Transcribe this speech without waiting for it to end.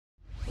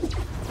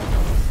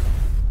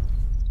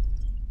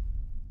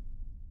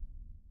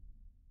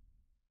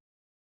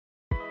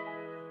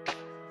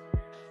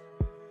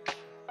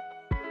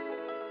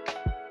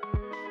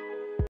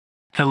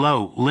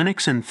Hello,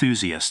 Linux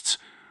enthusiasts.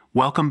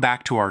 Welcome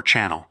back to our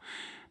channel.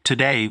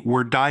 Today,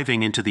 we're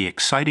diving into the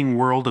exciting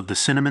world of the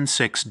Cinnamon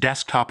 6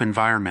 desktop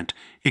environment,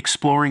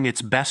 exploring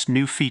its best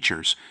new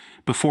features.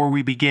 Before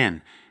we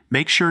begin,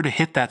 make sure to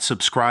hit that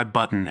subscribe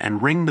button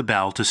and ring the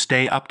bell to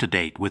stay up to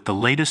date with the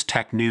latest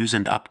tech news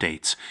and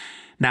updates.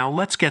 Now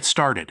let's get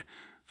started.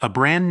 A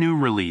brand new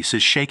release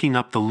is shaking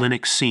up the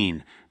Linux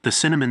scene, the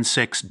Cinnamon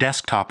 6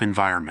 desktop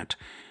environment.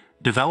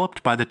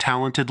 Developed by the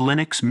talented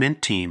Linux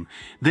Mint team,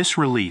 this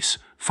release,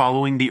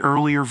 following the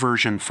earlier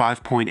version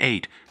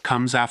 5.8,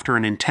 comes after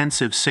an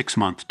intensive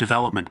 6-month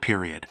development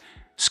period.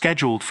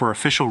 Scheduled for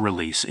official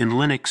release in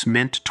Linux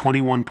Mint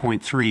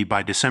 21.3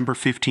 by December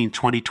 15,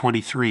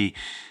 2023,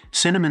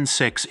 Cinnamon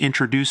 6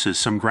 introduces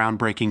some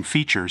groundbreaking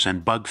features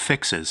and bug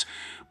fixes,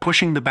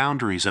 pushing the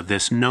boundaries of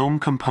this GNOME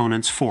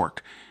components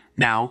fork.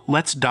 Now,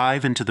 let's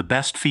dive into the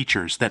best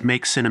features that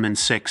make Cinnamon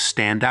 6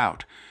 stand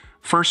out.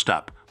 First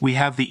up, we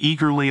have the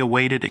eagerly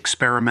awaited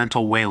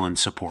experimental Wayland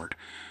support.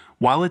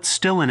 While it's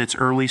still in its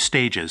early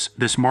stages,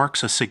 this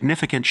marks a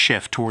significant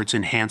shift towards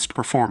enhanced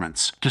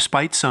performance.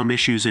 Despite some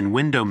issues in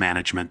window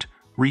management,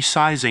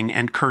 resizing,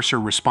 and cursor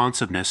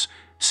responsiveness,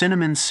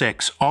 Cinnamon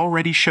 6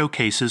 already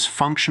showcases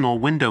functional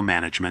window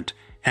management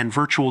and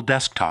virtual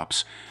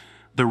desktops.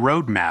 The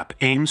roadmap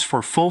aims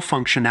for full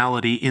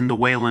functionality in the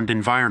Wayland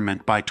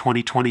environment by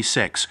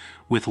 2026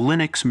 with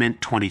Linux Mint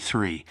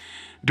 23.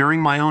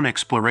 During my own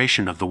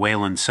exploration of the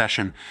Wayland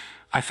session,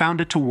 I found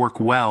it to work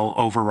well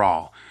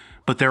overall,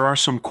 but there are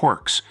some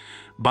quirks.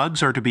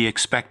 Bugs are to be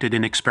expected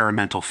in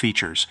experimental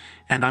features,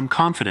 and I'm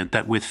confident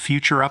that with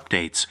future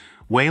updates,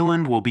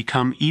 Wayland will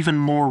become even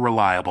more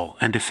reliable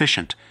and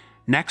efficient.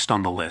 Next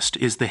on the list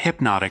is the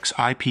Hypnotized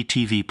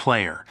IPv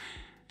Player.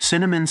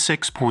 Cinnamon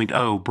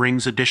 6.0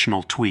 brings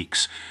additional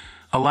tweaks,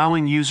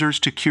 allowing users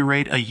to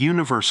curate a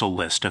universal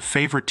list of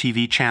favorite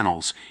TV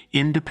channels,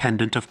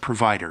 independent of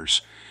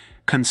providers.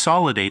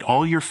 Consolidate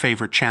all your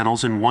favorite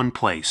channels in one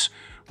place,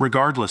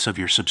 regardless of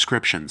your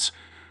subscriptions.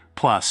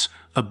 Plus,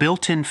 a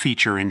built-in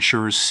feature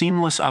ensures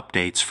seamless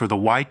updates for the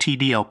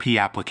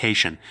YTDLP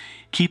application,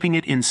 keeping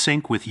it in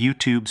sync with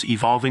YouTube's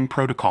evolving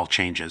protocol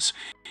changes.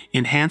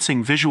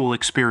 Enhancing visual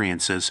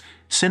experiences,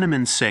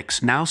 Cinnamon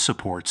 6 now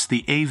supports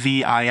the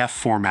AVIF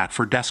format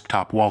for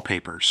desktop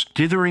wallpapers.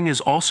 Dithering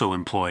is also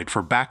employed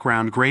for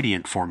background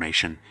gradient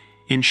formation,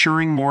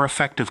 ensuring more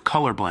effective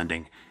color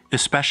blending,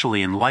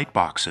 especially in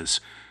lightboxes.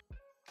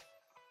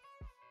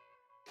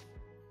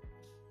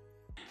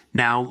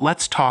 Now,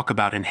 let's talk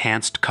about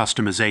enhanced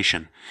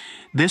customization.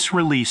 This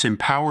release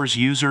empowers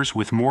users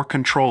with more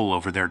control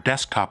over their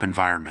desktop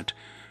environment.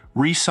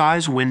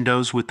 Resize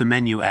windows with the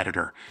menu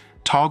editor,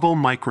 toggle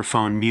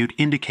microphone mute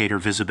indicator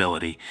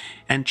visibility,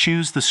 and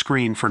choose the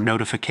screen for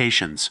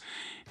notifications.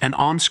 An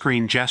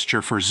on-screen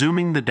gesture for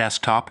zooming the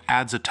desktop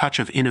adds a touch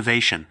of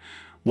innovation,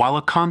 while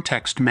a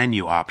context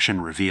menu option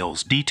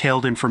reveals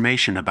detailed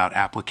information about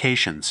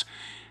applications.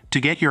 To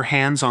get your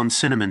hands on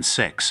Cinnamon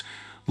 6,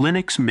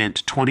 Linux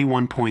Mint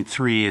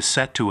 21.3 is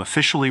set to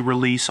officially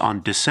release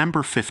on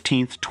December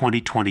 15,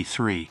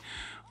 2023.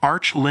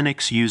 Arch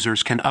Linux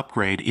users can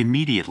upgrade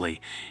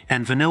immediately,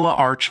 and Vanilla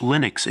Arch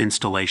Linux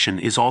installation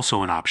is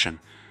also an option.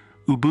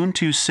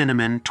 Ubuntu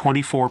Cinnamon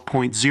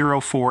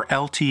 24.04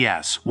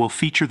 LTS will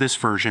feature this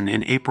version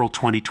in April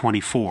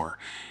 2024,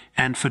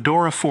 and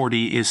Fedora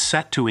 40 is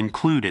set to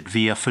include it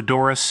via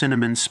Fedora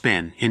Cinnamon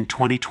Spin in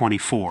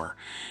 2024.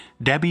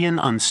 Debian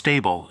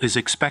Unstable is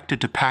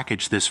expected to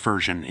package this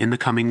version in the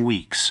coming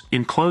weeks.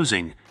 In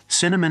closing,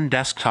 Cinnamon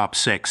Desktop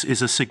 6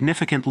 is a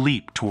significant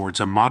leap towards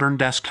a modern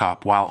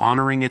desktop while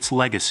honoring its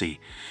legacy.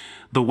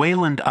 The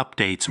Wayland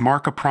updates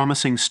mark a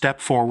promising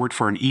step forward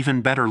for an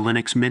even better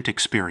Linux Mint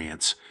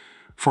experience.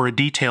 For a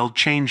detailed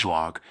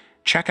changelog,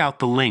 check out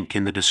the link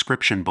in the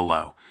description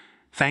below.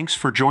 Thanks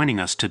for joining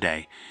us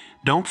today.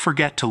 Don't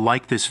forget to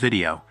like this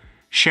video,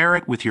 share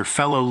it with your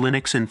fellow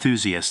Linux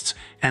enthusiasts,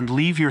 and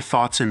leave your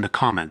thoughts in the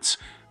comments.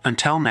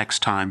 Until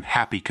next time,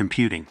 happy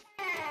computing.